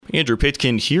Andrew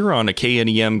Pitkin here on a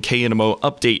KNEM KNMO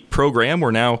update program.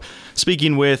 We're now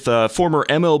speaking with former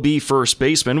MLB first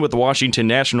baseman with the Washington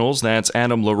Nationals. That's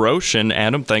Adam LaRoche. And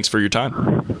Adam, thanks for your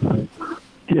time.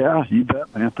 Yeah, you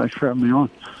bet, man. Thanks for having me on.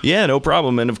 Yeah, no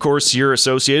problem. And of course, you're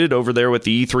associated over there with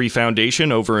the E3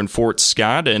 Foundation over in Fort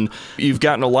Scott, and you've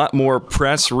gotten a lot more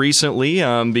press recently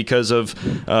because of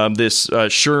this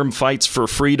Sherm Fights for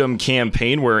Freedom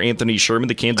campaign, where Anthony Sherman,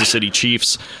 the Kansas City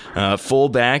Chiefs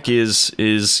fullback, is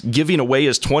giving away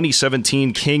his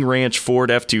 2017 King Ranch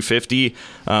Ford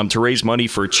F-250 to raise money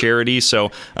for charity.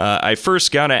 So I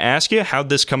first got to ask you, how'd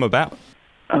this come about?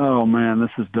 Oh, man,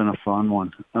 this has been a fun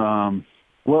one.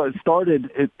 Well, it started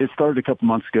a couple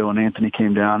months ago, and Anthony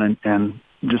came down, and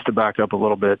just to back up a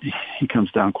little bit, he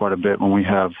comes down quite a bit when we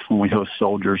host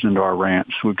soldiers into our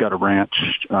ranch. We've got a ranch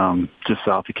just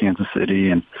south of Kansas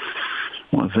City, and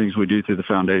one of the things we do through the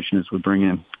foundation is we bring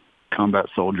in combat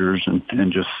soldiers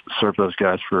and just serve those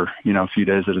guys for a few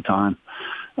days at a time.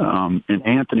 And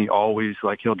Anthony always,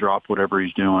 he'll drop whatever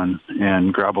he's doing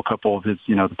and grab a couple of his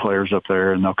the players up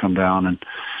there, and they'll come down and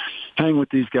hang with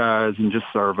these guys and just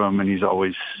serve them. And he's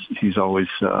always been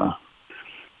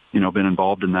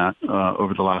involved in that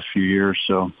over the last few years.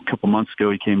 So a couple months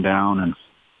ago, he came down and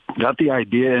got the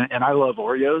idea. And I love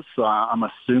Oreos, so I'm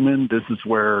assuming this is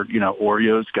where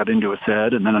Oreos got into his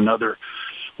head. And then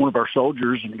one of our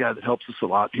soldiers and the guy that helps us a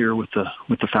lot here with the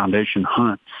foundation,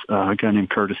 Hunts, a guy named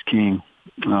Curtis King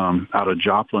out of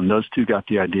Joplin. Those two got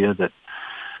the idea that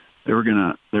they were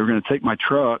gonna take my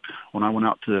truck when I went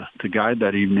out to guide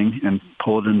that evening and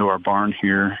pull it into our barn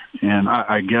here. And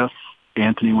I guess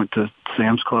Anthony went to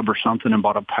Sam's Club or something and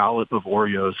bought a pallet of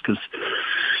Oreos because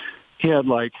he had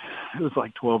it was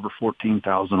 12 or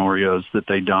 14,000 Oreos that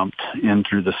they dumped in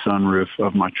through the sunroof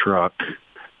of my truck,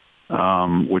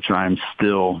 which I'm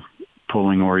still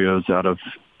pulling Oreos out of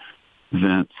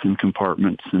vents and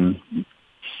compartments and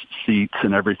seats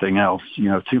and everything else,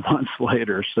 2 months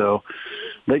later. So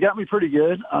they got me pretty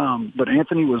good. But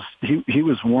Anthony was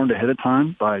warned ahead of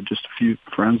time by just a few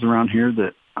friends around here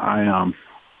that I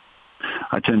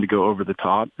tend to go over the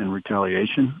top in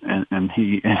retaliation, and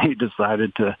he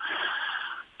decided to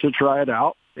try it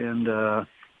out. And,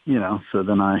 so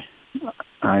then I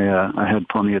had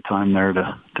plenty of time there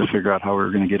to figure out how we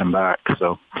were going to get him back.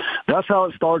 So that's how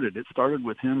it started. It started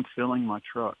with him filling my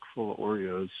truck full of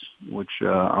Oreos, which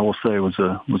I will say was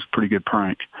a pretty good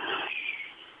prank.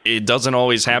 It doesn't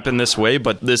always happen this way,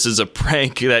 but this is a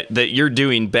prank that you're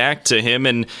doing back to him.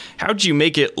 And how'd you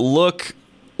make it look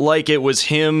like it was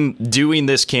him doing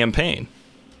this campaign?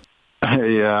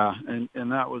 Yeah,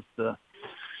 and that was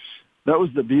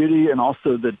the beauty and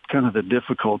also the kind of the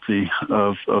difficulty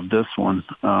of this one.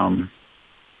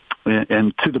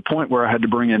 And to the point where I had to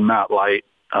bring in Matt Light,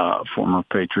 former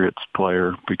Patriots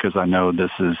player, because I know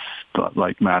this is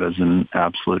Matt is an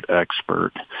absolute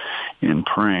expert in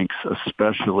pranks,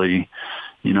 especially,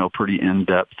 pretty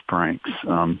in-depth pranks,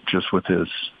 just with his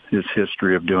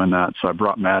history of doing that. So I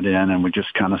brought Matt in, and we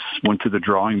just kind of went to the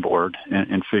drawing board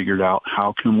and figured out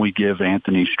how can we give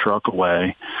Anthony's truck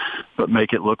away, but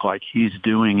make it look like he's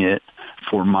doing it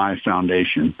for my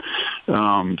foundation.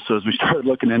 So as we started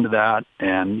looking into that,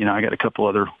 and, I got a couple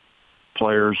other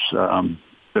players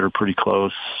that are pretty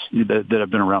close that have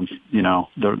been around,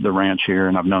 the ranch here,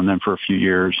 and I've known them for a few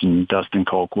years, and Dustin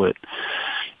Colquitt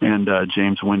and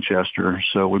James Winchester.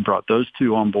 So we brought those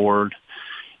two on board,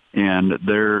 and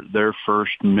their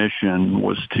first mission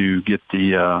was to get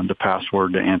the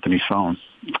password to Anthony's phone.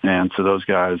 And so those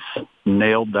guys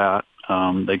nailed that.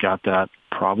 They got that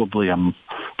probably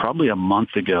a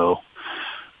month ago,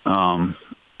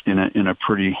 in a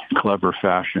pretty clever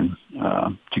fashion,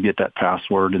 to get that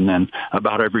password. And then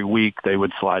about every week they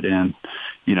would slide in,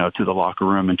 to the locker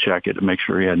room and check it to make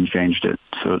sure he hadn't changed it.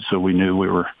 So we knew we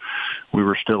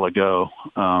were still a go.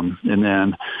 And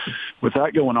then with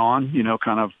that going on,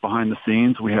 kind of behind the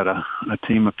scenes, we had a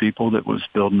team of people that was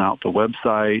building out the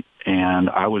website, and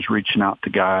I was reaching out to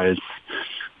guys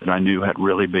that I knew had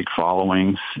really big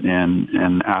followings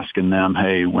and asking them,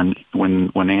 hey, when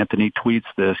Anthony tweets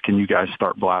this, can you guys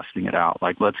start blasting it out?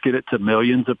 Let's get it to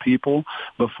millions of people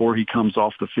before he comes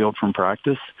off the field from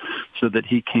practice, so that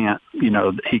he can't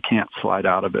slide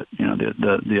out of it.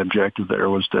 The objective there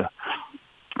was to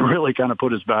really kind of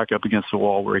put his back up against the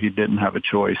wall where he didn't have a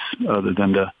choice other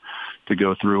than to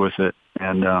go through with it.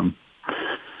 And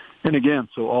And again,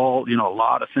 so a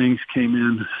lot of things came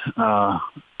into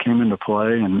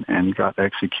play and got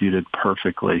executed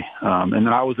perfectly. And then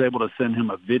I was able to send him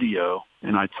a video,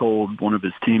 and I told one of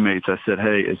his teammates, I said,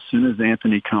 hey, as soon as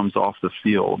Anthony comes off the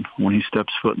field, when he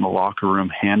steps foot in the locker room,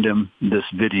 hand him this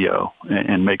video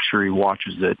and make sure he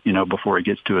watches it, before he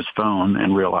gets to his phone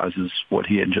and realizes what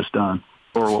he had just done,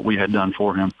 or what we had done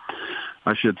for him,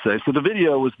 I should say. So the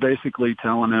video was basically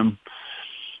telling him,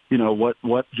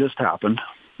 what just happened,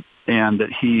 and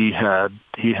that he had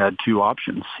two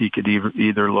options. He could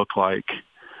either look like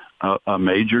a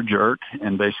major jerk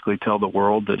and basically tell the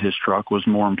world that his truck was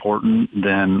more important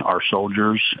than our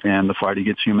soldiers and the fight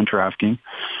against human trafficking,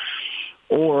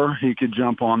 or he could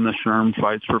jump on the SHRM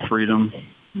Fights for Freedom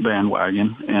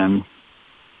bandwagon and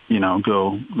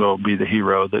go be the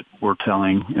hero that we're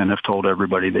telling and have told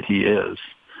everybody that he is.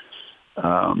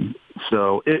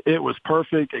 So it was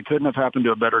perfect. It couldn't have happened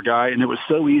to a better guy. And it was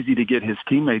so easy to get his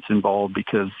teammates involved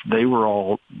because they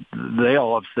all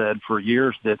have said for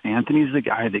years that Anthony's the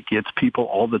guy that gets people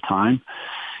all the time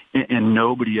and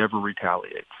nobody ever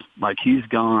retaliates. Like he's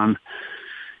done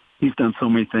so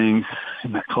many things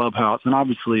in that clubhouse and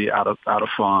obviously out of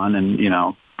fun and,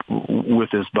 with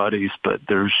his buddies, but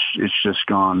it's just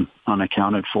gone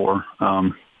unaccounted for.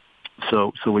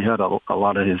 So we had a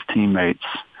lot of his teammates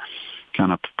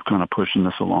kind of pushing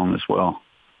this along as well.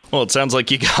 Well, it sounds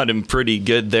like you got him pretty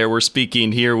good there. We're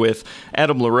speaking here with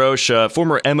Adam LaRoche,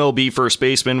 former MLB first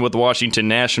baseman with the Washington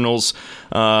Nationals,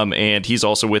 and he's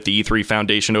also with the E3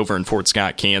 Foundation over in Fort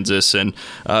Scott, Kansas. And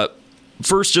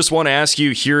first, just want to ask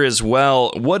you here as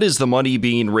well, what is the money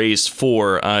being raised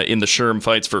for in the SHRM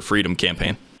Fights for Freedom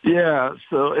campaign? Yeah,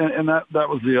 so and that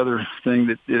was the other thing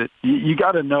that you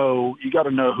got to know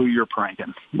who you're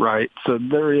pranking, right? So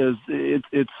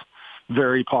it's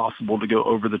very possible to go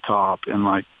over the top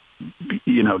and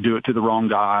do it to the wrong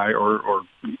guy or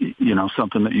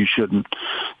something that you shouldn't,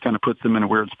 kind of puts them in a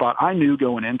weird spot. I knew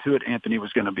going into it, Anthony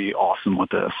was going to be awesome with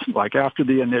this. Like after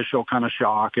the initial kind of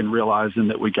shock and realizing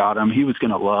that we got him, he was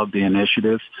going to love the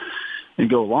initiative and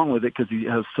go along with it because he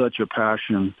has such a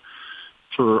passion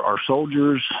for our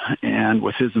soldiers, and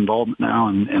with his involvement now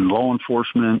in law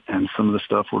enforcement and some of the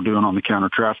stuff we're doing on the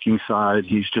counter-trafficking side,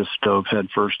 he's just dove head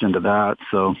first into that.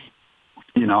 So,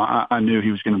 I knew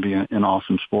he was going to be an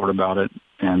awesome sport about it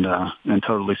and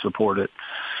totally support it.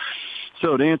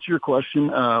 So to answer your question,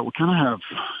 we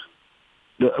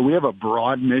have a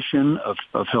broad mission of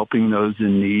helping those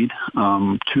in need.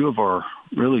 Two of our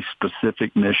really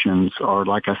specific missions are,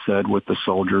 like I said, with the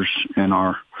soldiers and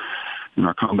our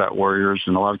combat warriors.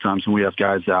 And a lot of times when we have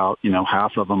guys out,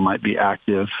 half of them might be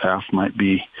active, half might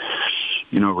be,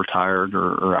 retired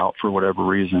or out for whatever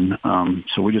reason.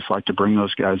 So we just like to bring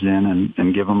those guys in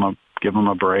and give them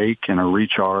a break and a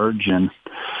recharge and,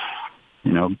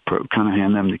 kind of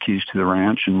hand them the keys to the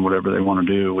ranch and whatever they want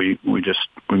to do. We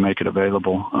make it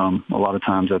available. A lot of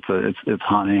times it's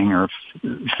hunting or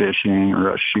fishing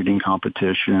or a shooting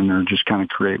competition or just kind of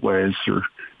create ways or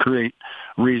create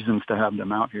reasons to have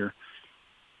them out here.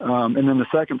 And then the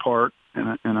second part,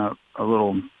 and a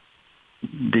little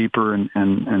deeper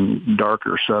and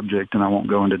darker subject, and I won't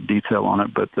go into detail on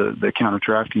it, but the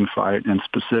counter-trafficking fight, and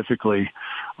specifically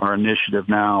our initiative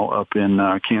now up in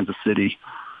Kansas City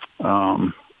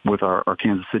with our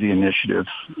Kansas City initiative,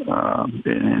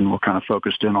 and we're kind of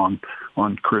focused in on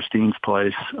Christine's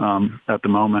Place at the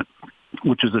moment,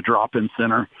 which is a drop-in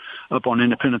center up on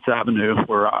Independence Avenue,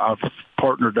 where I've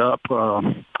partnered up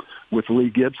with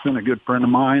Lee Gibson, a good friend of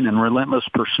mine, and Relentless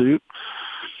Pursuit.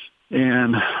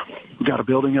 And we got a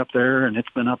building up there, and it's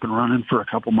been up and running for a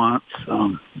couple months.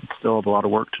 Still have a lot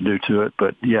of work to do to it,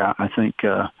 but yeah, I think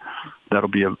that'll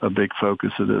be a big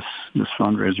focus of this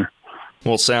fundraiser.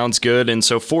 Well, sounds good. And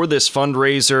so for this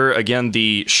fundraiser, again,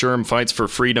 the SHRM Fights for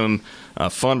Freedom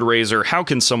fundraiser, how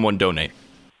can someone donate?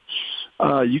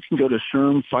 You can go to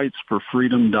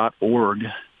SHRMFightsForFreedom.org,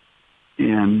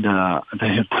 and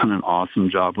they have done an awesome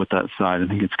job with that site. I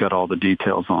think it's got all the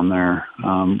details on there.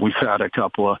 We've had a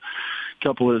couple of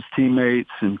his teammates,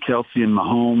 and Kelsey and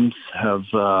Mahomes have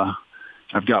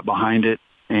got behind it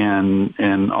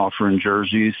and offering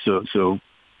jerseys. So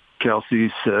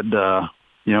Kelsey said,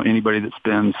 anybody that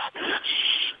spends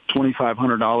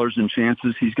 $2,500 in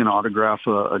chances, he's going to autograph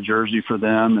a jersey for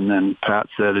them. And then Pat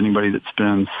said anybody that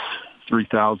spends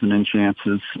 $3,000 in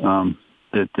chances,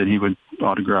 that he would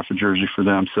autograph a jersey for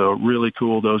them. So really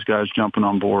cool, those guys jumping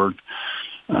on board.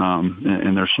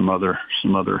 And there's some other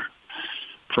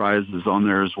prizes on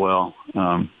there as well.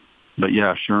 But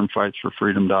yeah,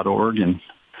 SHRMFightsForFreedom.org, and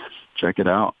check it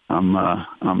out.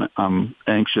 I'm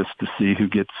anxious to see who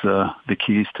gets the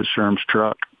keys to Sherm's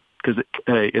truck. because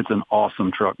it's an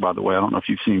awesome truck, by the way. I don't know if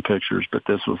you've seen pictures, but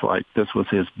this was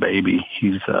his baby.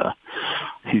 He's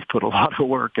put a lot of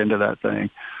work into that thing.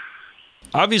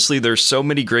 Obviously, there's so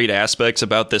many great aspects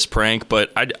about this prank,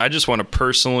 but I just want to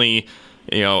personally,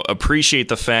 appreciate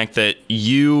the fact that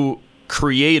you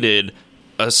created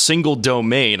a single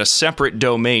domain, a separate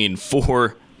domain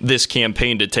for this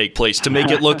campaign to take place to make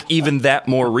it look even that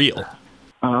more real.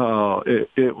 Oh,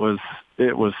 it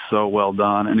was so well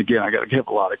done. And again, I got to give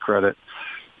a lot of credit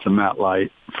to Matt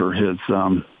Light for his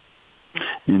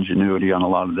ingenuity on a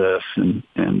lot of this,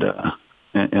 and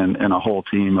a whole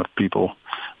team of people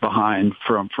behind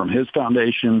from his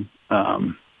foundation,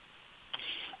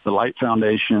 the Light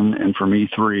Foundation, and from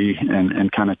E3,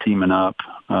 and kind of teaming up,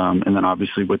 and then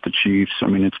obviously with the Chiefs. I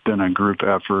mean, it's been a group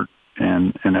effort,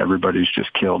 and everybody's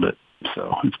just killed it.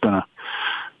 So it's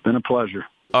been a pleasure.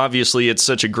 Obviously, it's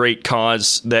such a great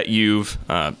cause that you've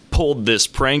pulled this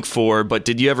prank for, but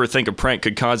did you ever think a prank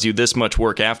could cause you this much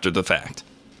work after the fact?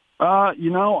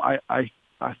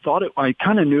 I thought I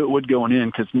kind of knew it would going in,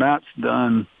 because Matt's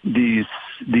done these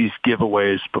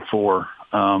giveaways before,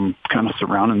 kind of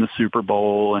surrounding the Super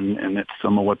Bowl, and it's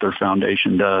some of what their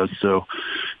foundation does. So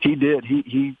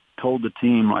he told the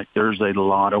team, like, there's a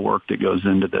lot of work that goes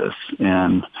into this,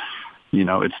 and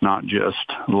it's not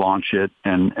just launch it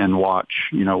and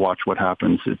watch what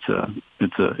happens. It's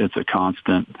a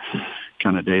constant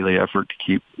kind of daily effort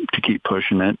to keep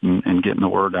pushing it and getting the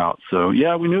word out. So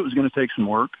yeah, we knew it was going to take some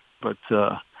work, but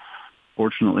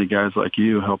fortunately, guys like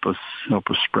you help us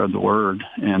spread the word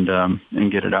and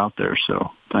get it out there.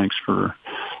 So thanks for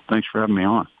having me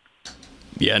on.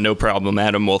 Yeah, no problem,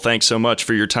 Adam. Well, thanks so much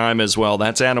for your time as well.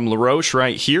 That's Adam LaRoche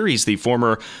right here. He's the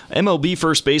former MLB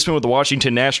first baseman with the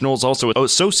Washington Nationals, also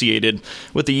associated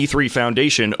with the E3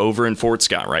 Foundation over in Fort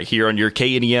Scott, right here on your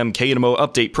KNEM KNMO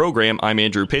update program. I'm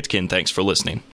Andrew Pitkin. Thanks for listening.